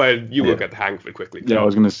 but you will get the hang of it quickly. Yeah, I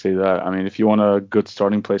was gonna say that. I mean, if you want a good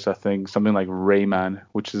starting place, I think something like Rayman,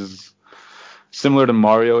 which is similar to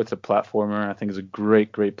Mario, it's a platformer. I think it's a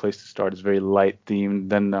great place to start. It's very light themed.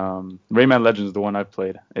 Then Rayman Legends is the one I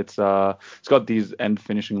played. It's got these end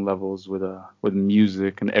finishing levels with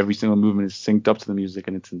music, and every single movement is synced up to the music,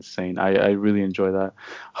 and it's insane. I really enjoy that.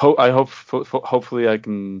 Hopefully I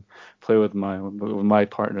can play with my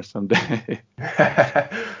partner someday.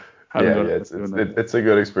 It's a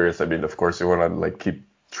good experience. I mean, of course, you want to like keep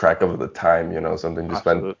track of the time, something to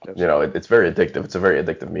spend. Absolutely. It's very addictive. It's a very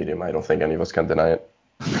addictive medium. I don't think any of us can deny it.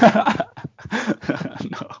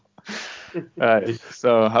 No. All right.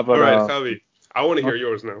 So how about? All right, Javi, I want to hear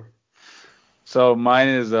yours now. So mine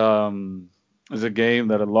is a game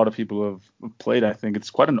that a lot of people have played. I think it's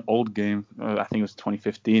quite an old game. I think it was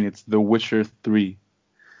 2015. It's The Witcher 3.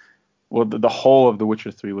 Well, the whole of The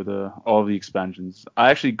Witcher 3 with all the expansions. I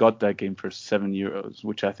actually got that game for €7,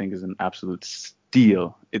 which I think is an absolute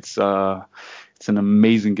steal. It's an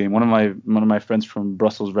amazing game. One of my friends from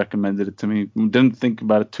Brussels recommended it to me. Didn't think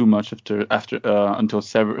about it too much until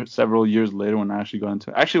several years later when I actually got into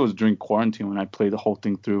it. Actually, it was during quarantine when I played the whole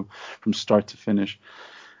thing through from start to finish.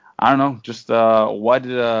 I don't know, just why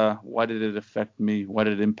did it affect me? Why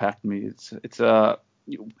did it impact me?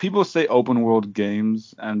 People say open world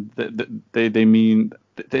games, and they mean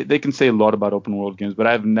they can say a lot about open world games, but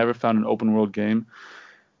I've never found an open world game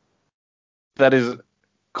that is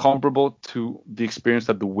comparable to the experience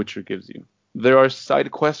that The Witcher gives you. There are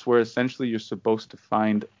side quests where essentially you're supposed to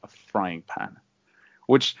find a frying pan,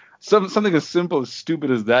 which something as simple as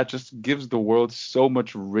stupid as that just gives the world so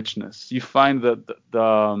much richness. You find that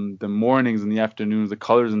the mornings and the afternoons, the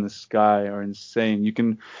colors in the sky are insane. You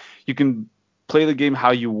can play the game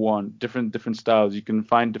how you want, different styles. You can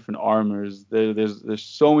find different armors. There's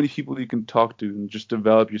so many people you can talk to and just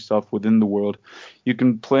develop yourself within the world. You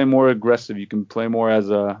can play more aggressive. You can play more as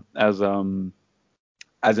a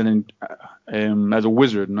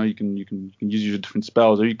wizard. You can use your different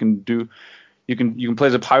spells, or you can play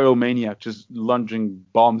as a pyromaniac, just lunging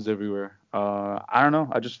bombs everywhere. I don't know.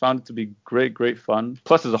 I just found it to be great fun.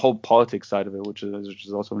 Plus, there's a whole politics side of it, which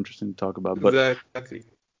is also interesting to talk about. But exactly.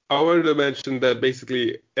 I wanted to mention that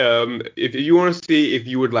basically, if you want to see if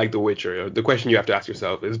you would like The Witcher, the question you have to ask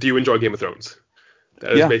yourself is, do you enjoy Game of Thrones?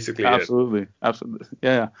 That is basically absolutely.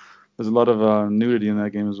 Yeah. There's a lot of nudity in that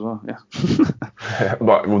game as well. Yeah.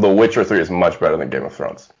 But The Witcher 3 is much better than Game of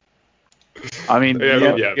Thrones. I mean,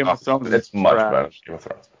 Game of Thrones it's much better than Game of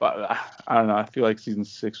Thrones. But I don't know. I feel like season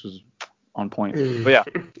 6 was on point. But yeah,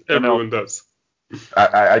 everyone does.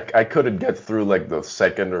 I couldn't get through like the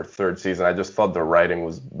second or third season. I just thought the writing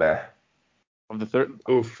was meh. Of the third?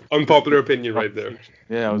 Oof, unpopular opinion right there.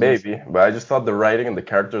 Yeah, maybe, but I just thought the writing and the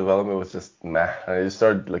character development was just meh. I just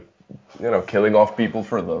started like, killing off people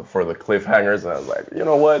for the cliffhangers, and I was like, you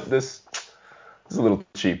know what, this is a little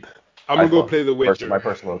cheap. I'm gonna go play The Witcher. My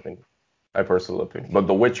personal opinion. But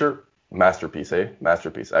The Witcher, masterpiece, eh?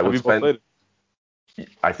 Masterpiece. I would spend. Played it?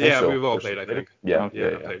 I think so. Yeah, we've all played, I think. Yeah.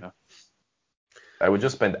 I would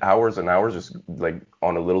just spend hours and hours just like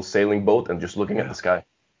on a little sailing boat and just looking at the sky,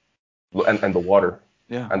 and the water,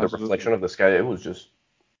 and absolutely. the reflection of the sky. It was just.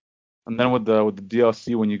 And then with the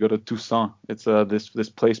DLC, when you go to Toussaint, it's this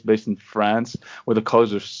place based in France where the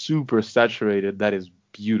colors are super saturated. That is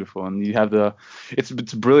beautiful, and you have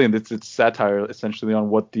it's brilliant. It's satire essentially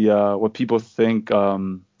on what people think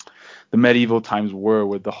the medieval times were,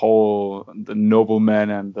 with the noblemen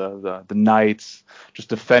and the knights just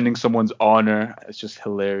defending someone's honor. It's just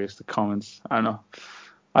hilarious. The comments, I don't know.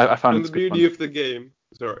 I found and the beauty of the game.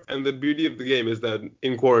 And the beauty of the game is that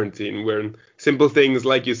in quarantine, where simple things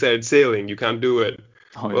like you said, sailing, you can't do it.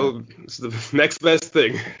 It's the next best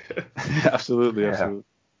thing. Absolutely.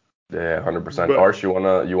 Yeah, 100%. But Arsh,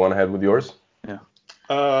 you wanna head with yours?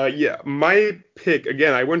 Yeah. yeah, my pick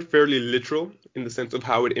again. I went fairly literal in the sense of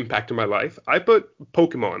how it impacted my life. I put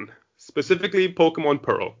Pokemon, specifically Pokemon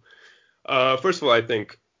Pearl. First of all, I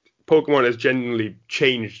think Pokemon has genuinely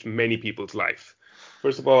changed many people's life.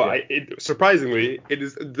 First of all, Yeah. surprisingly, it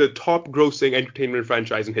is the top grossing entertainment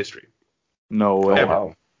franchise in history. No Oh way. Ever.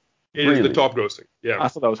 wow. It is the Really? top grossing. Yeah. I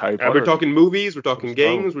thought that was Harry We're Potter. talking movies, we're talking Star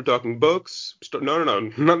Wars. games, we're talking books. No,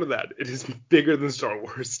 none of that. It is bigger than Star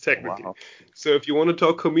Wars, technically. Wow. So if you want to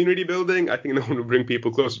talk community building, I think no one will bring people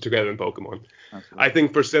closer together than Pokemon. Absolutely. I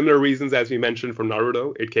think for similar reasons as we mentioned for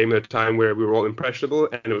Naruto, it came at a time where we were all impressionable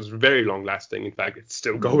and it was very long lasting. In fact, it's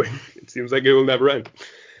still going. It seems like it will never end.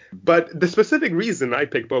 But the specific reason I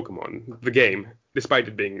picked Pokemon, the game, despite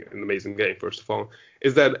it being an amazing game, first of all,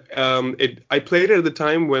 is that I played it at the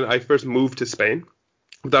time when I first moved to Spain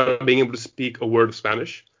without being able to speak a word of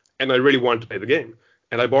Spanish, and I really wanted to play the game.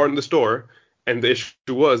 And I bought it in the store, and the issue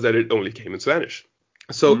was that it only came in Spanish.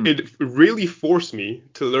 So it really forced me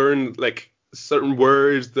to learn like certain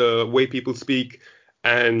words, the way people speak,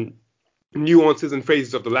 and nuances and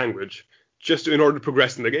phrases of the language just in order to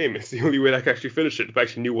progress in the game. It's the only way I could actually finish it if I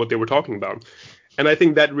actually knew what they were talking about. And I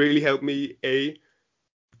think that really helped me, A,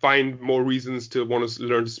 find more reasons to want to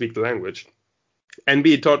learn to speak the language. And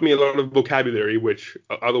B, it taught me a lot of vocabulary, which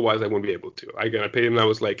otherwise I wouldn't be able to. Again, I played it when I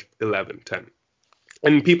was like 11, 10.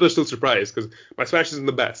 And people are still surprised because my Spanish isn't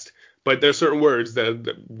the best. But there are certain words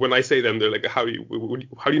that when I say them, they're like, how do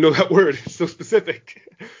you know that word? It's so specific.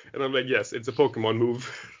 And I'm like, yes, it's a Pokemon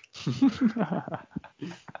move.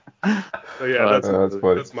 So yeah, Oh, That's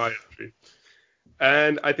funny. that's my entry.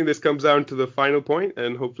 And I think this comes down to the final point,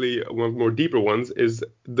 and hopefully one of the more deeper ones is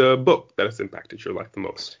the book that has impacted your life the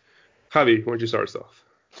most. Javi, why don't you start us off?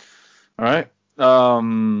 All right.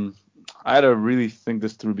 I had to really think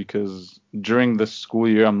this through because during the school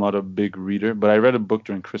year, I'm not a big reader, but I read a book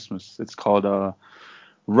during Christmas. It's called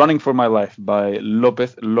Running for My Life by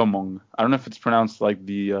Lopez Lomong. I don't know if it's pronounced like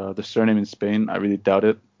the surname in Spain. I really doubt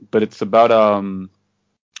it. But it's about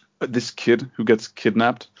this kid who gets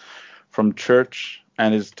kidnapped from church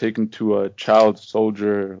and is taken to a child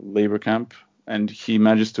soldier labor camp. And he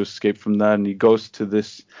manages to escape from that. And he goes to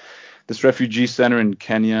this refugee center in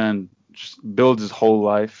Kenya and just builds his whole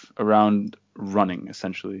life around running.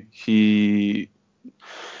 Essentially,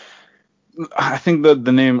 I think that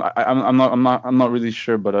the name I'm not really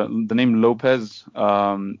sure, but the name Lopez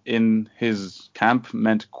in his camp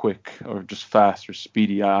meant quick or just fast or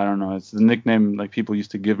speedy. I don't know. It's the nickname like people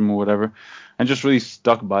used to give him or whatever, and just really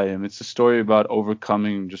stuck by him. It's a story about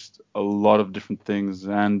overcoming just a lot of different things,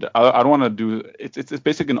 and I don't want to do it's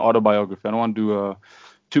basically an autobiography. I don't want to do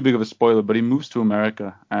too big of a spoiler, but he moves to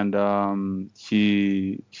America and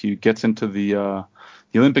he gets into the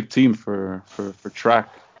Olympic team for track,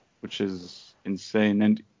 which is insane.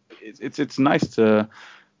 And it's nice to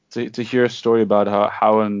hear a story about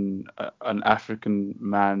how an African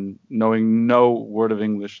man knowing no word of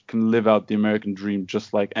English can live out the American dream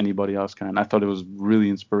just like anybody else can. I thought it was really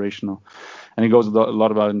inspirational, and he goes a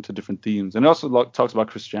lot about it into different themes, and it also talks about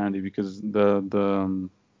Christianity because the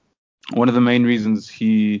one of the main reasons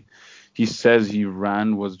he says he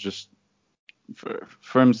ran was just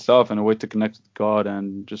for himself and a way to connect with God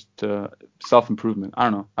and just self-improvement. I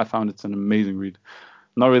don't know. I found it's an amazing read.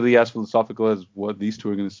 Not really as philosophical as what these two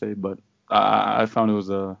are going to say, but I found it was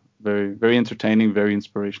a very, very entertaining, very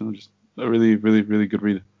inspirational, just a really, really, really good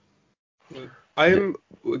read. Can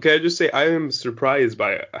I just say I am surprised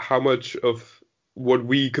by how much of what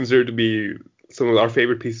we consider to be some of our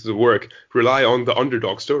favorite pieces of work rely on the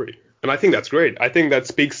underdog story. And I think that's great. I think that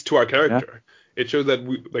speaks to our character. Yeah. It shows that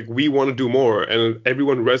we want to do more, and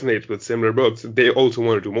everyone who resonates with similar books, they also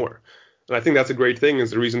want to do more. And I think that's a great thing. Is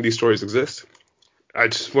the reason these stories exist. I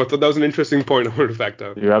just thought that was an interesting point I wanted to fact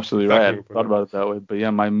out. You're absolutely right. I hadn't thought about it that way. But yeah,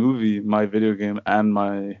 my movie, my video game, and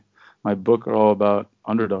my book are all about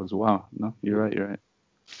underdogs. Wow. No, you're right.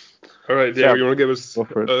 All right, Diego, you want to give us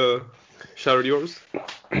a shout out yours?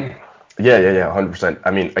 Yeah, 100%.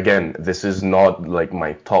 I mean, again, this is not like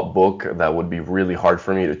my top book. That would be really hard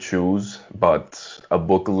for me to choose. But a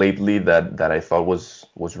book lately that I thought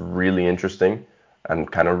was really interesting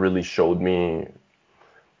and kind of really showed me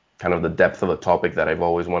kind of the depth of a topic that I've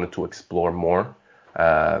always wanted to explore more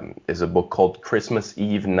is a book called Christmas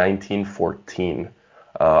Eve 1914.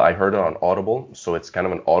 I heard it on Audible, so it's kind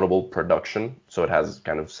of an Audible production. So it has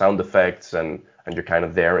kind of sound effects and you're kind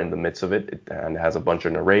of there in the midst of it. And it has a bunch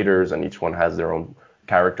of narrators, and each one has their own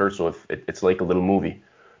character. So if it's like a little movie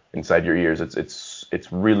inside your ears.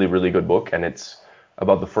 It's really, really good book, and it's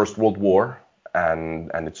about the First World War,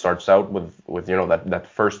 and it starts out with that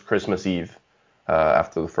first Christmas Eve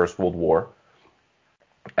after the First World War,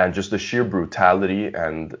 and just the sheer brutality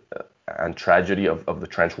and tragedy of the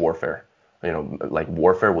trench warfare. You know, like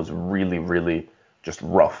warfare was really, really just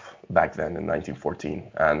rough back then in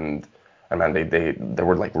 1914, and man, they there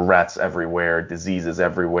were like rats everywhere, diseases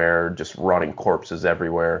everywhere, just rotting corpses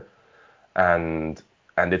everywhere, and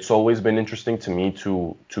it's always been interesting to me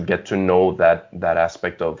to get to know that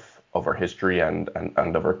aspect of our history and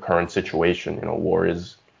of our current situation. You know, war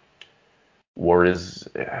is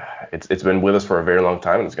it's been with us for a very long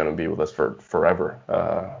time, and it's going to be with us for forever.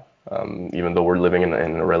 Even though we're living in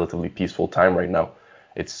a relatively peaceful time right now,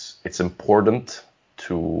 it's important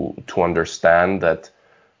to understand that,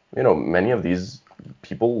 you know, many of these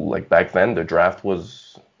people, like back then, the draft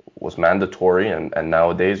was mandatory, and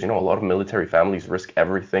nowadays, you know, a lot of military families risk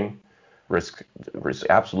everything, risk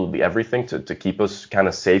absolutely everything to keep us kind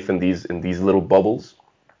of safe in these little bubbles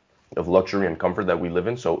of luxury and comfort that we live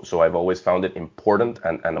in. So I've always found it important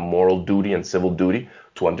and a moral duty and civil duty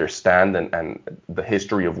to understand and the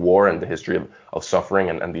history of war and the history of suffering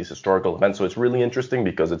and these historical events. So it's really interesting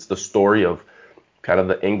because it's the story of kind of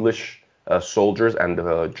the English soldiers and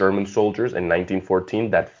the German soldiers in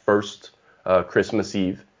 1914, that first Christmas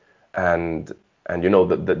Eve, and you know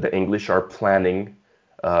the English are planning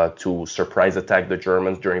to surprise attack the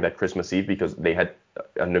Germans during that Christmas Eve because they had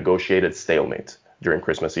a negotiated stalemate during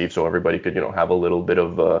Christmas Eve, so everybody could, you know, have a little bit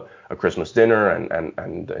of a Christmas dinner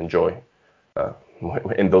and enjoy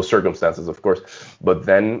in those circumstances, of course. But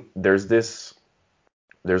then there's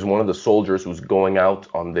one of the soldiers who's going out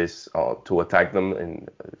on this to attack them in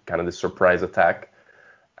kind of this surprise attack,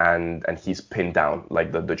 and he's pinned down.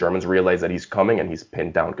 Like the Germans realize that he's coming, and he's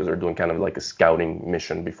pinned down because they're doing kind of like a scouting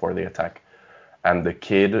mission before they attack. And the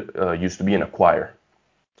kid used to be in a choir.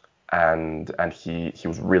 And he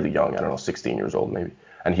was really young, I don't know, 16 years old maybe.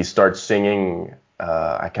 And he starts singing,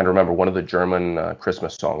 I can't remember, one of the German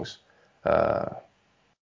Christmas songs.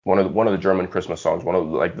 One of the German Christmas songs, one of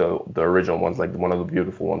like the original ones, like one of the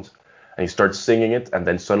beautiful ones. And he starts singing it, and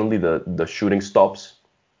then suddenly the shooting stops.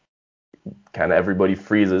 Kind of everybody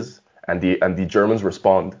freezes, and the Germans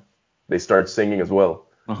respond. They start singing as well.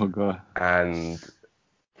 Oh God.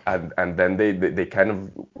 And then they kind of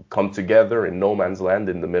come together in no man's land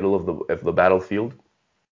in the middle of the battlefield,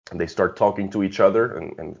 and they start talking to each other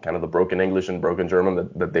and kind of the broken English and broken German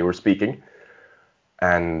that they were speaking,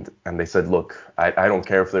 and they said, look, I don't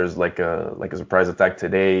care if there's like a surprise attack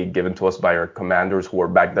today given to us by our commanders who are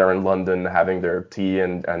back there in London having their tea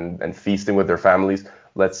and feasting with their families.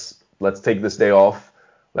 Let's take this day off.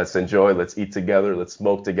 Let's enjoy, let's eat together, let's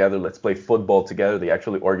smoke together, let's play football together. They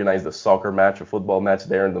actually organized a football match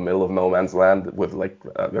there in the middle of no man's land with like,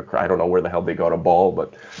 I don't know where the hell they got a ball,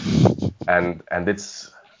 but, and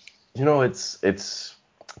it's, you know, it's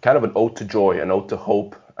kind of an ode to joy, an ode to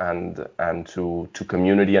hope, and to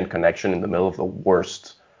community and connection in the middle of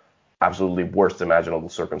the absolutely worst imaginable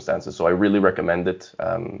circumstances. So I really recommend it.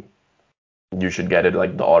 You should get it.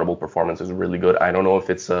 Like the Audible performance is really good. I don't know if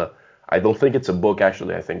I don't think it's a book,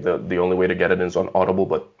 actually. I think the only way to get it is on Audible,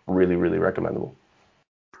 but really, really recommendable.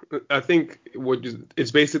 I think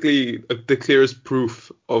it's basically the clearest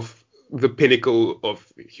proof of the pinnacle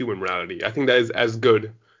of human morality. I think that is as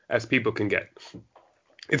good as people can get.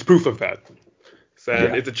 It's proof of that.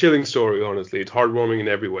 And It's a chilling story, honestly. It's heartwarming in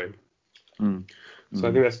every way. So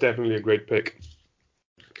I think that's definitely a great pick.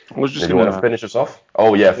 Did you want to finish us off?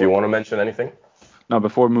 Oh, yeah, if you want to mention anything. No,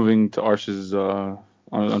 before moving to Arsh's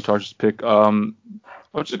on Arsh's pick, I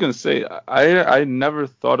was just gonna say I never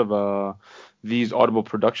thought of these Audible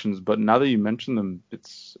productions, but now that you mention them,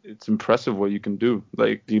 it's impressive what you can do.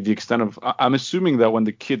 Like the extent of, I'm assuming that when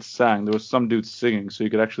the kids sang, there was some dude singing, so you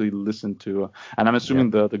could actually listen to, and I'm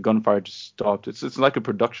assuming the gunfire just stopped. It's like a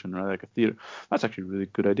production, right? Like a theater. That's actually a really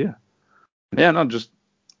good idea. Yeah, no, just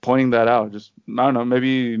pointing that out. Just, I don't know,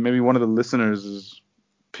 maybe one of the listeners is.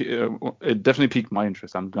 It definitely piqued my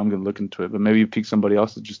interest. I'm gonna look into it, but maybe it piqued somebody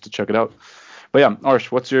else just to check it out. But yeah, Arsh,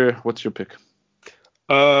 what's your pick?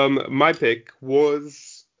 My pick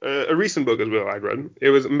was a recent book as well. I read.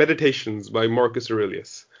 It was Meditations by Marcus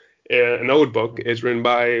Aurelius, an old book. It's written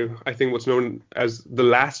by, I think, what's known as the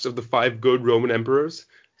last of the 5 good Roman emperors.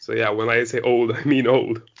 So yeah, when I say old, I mean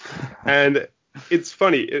old. And it's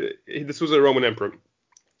funny. This was a Roman emperor.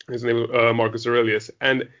 His name was Marcus Aurelius,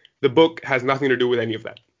 and the book has nothing to do with any of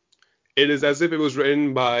that. It is as if it was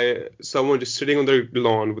written by someone just sitting on their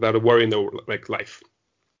lawn without a worry in their life.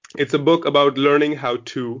 It's a book about learning how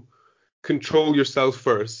to control yourself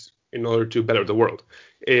first in order to better the world.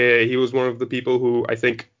 He was one of the people who I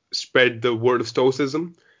think spread the word of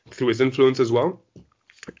Stoicism through his influence as well.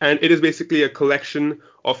 And it is basically a collection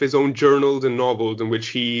of his own journals and novels in which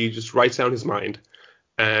he just writes down his mind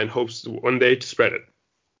and hopes one day to spread it.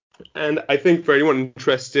 And I think for anyone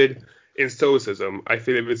interested in Stoicism, I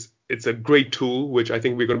feel it's a great tool, which I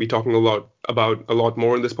think we're going to be talking about a lot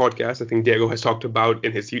more in this podcast. I think Diego has talked about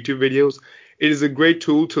in his YouTube videos. It is a great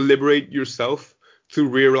tool to liberate yourself through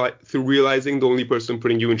realizing the only person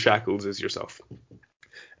putting you in shackles is yourself.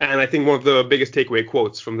 And I think one of the biggest takeaway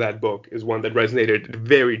quotes from that book is one that resonated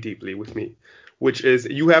very deeply with me, which is,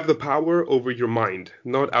 "You have the power over your mind,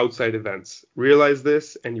 not outside events. Realize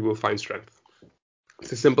this and you will find strength."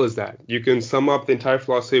 It's as simple as that. You can sum up the entire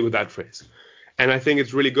philosophy with that phrase. And I think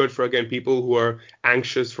it's really good for, again, people who are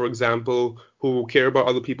anxious, for example, who care about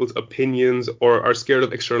other people's opinions or are scared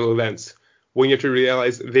of external events, when you have to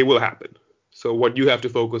realize they will happen. So what you have to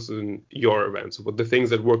focus on your events, what the things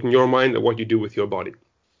that work in your mind and what you do with your body.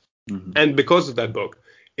 Mm-hmm. And because of that book,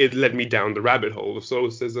 it led me down the rabbit hole of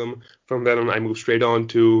Stoicism. From then on, I moved straight on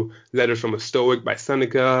to Letters from a Stoic by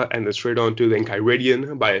Seneca, and then straight on to the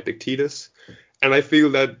Enchiridion by Epictetus. And I feel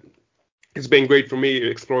that it's been great for me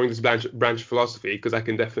exploring this branch of philosophy, because I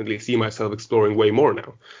can definitely see myself exploring way more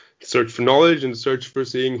now. Search for knowledge and search for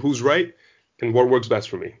seeing who's right and what works best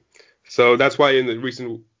for me. So that's why in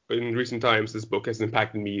recent times, this book has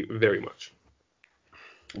impacted me very much.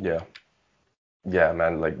 Yeah,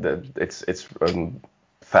 man, like it's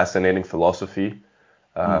fascinating philosophy.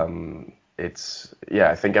 I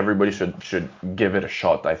think everybody should give it a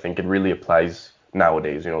shot. I think it really applies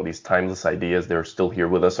nowadays. You know, these timeless ideas, they're still here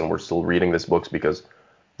with us, and we're still reading these books because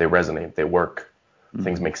they resonate, they work,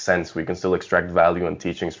 things make sense. We can still extract value and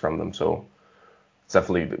teachings from them. So it's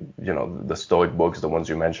definitely, you know, the Stoic books, the ones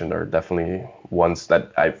you mentioned, are definitely ones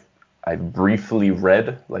that I briefly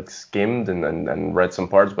read, like skimmed and read some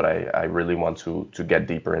parts, but I really want to get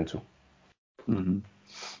deeper into. Mm-hmm.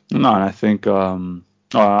 No, and I think I'm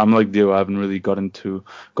like Dio. I haven't really gotten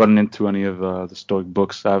into any of the Stoic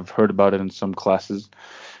books. I've heard about it in some classes,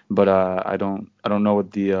 but I don't know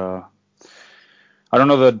what I don't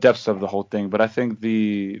know the depths of the whole thing. But I think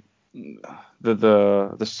the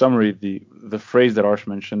summary, the phrase that Arsh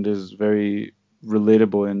mentioned is very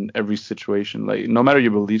relatable in every situation. Like, no matter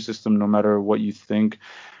your belief system, no matter what you think,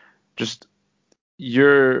 just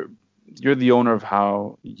you're the owner of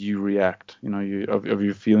how you react, you know, of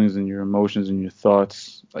your feelings and your emotions and your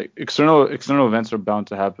thoughts. Like, external events are bound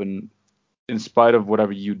to happen in spite of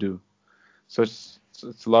whatever you do. So it's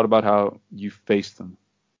a lot about how you face them.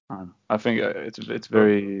 I think it's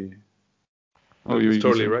very. That's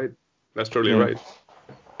totally right. That's totally right.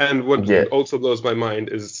 And what also blows my mind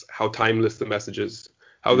is how timeless the message is.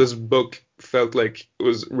 How this book felt like it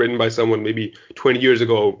was written by someone maybe 20 years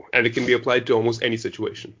ago, and it can be applied to almost any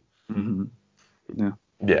situation. Mm-hmm.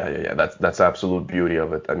 Yeah. That's absolute beauty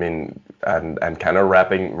of it. I mean, and kind of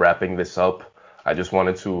wrapping this up, I just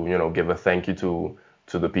wanted to, you know, give a thank you to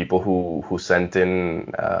the people who sent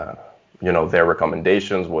in, you know, their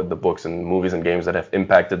recommendations, what the books and movies and games that have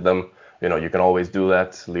impacted them. You know, you can always do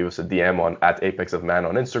that. Leave us a DM on @ApexOfMan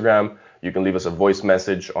on Instagram. You can leave us a voice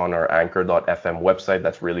message on our Anchor.fm website.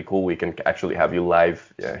 That's really cool. We can actually have you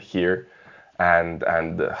live here. And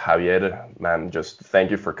Javier, man, just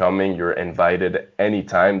thank you for coming. You're invited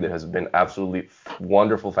anytime. It has been absolutely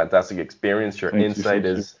wonderful, fantastic experience. Your insight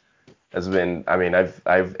has been, I mean,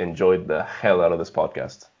 I've enjoyed the hell out of this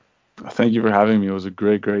podcast. Thank you for having me. It was a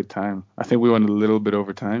great time. I think we went a little bit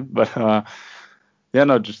over time, but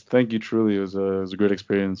just thank you. Truly, it was a great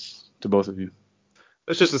experience to both of you.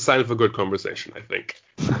 That's just a sign of a good conversation, I think.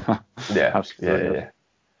 Absolutely. Yeah.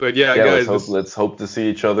 But guys, let's hope to see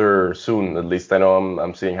each other soon. At least I know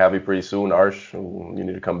I'm seeing Javi pretty soon. Arsh, you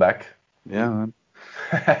need to come back. Yeah, man.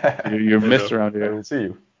 You're missed around here.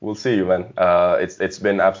 We'll see you, man. It's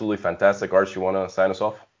been absolutely fantastic. Arsh, you want to sign us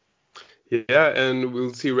off? Yeah, and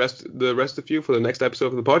we'll see the rest of you for the next episode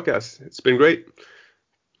of the podcast. It's been great.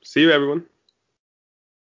 See you, everyone.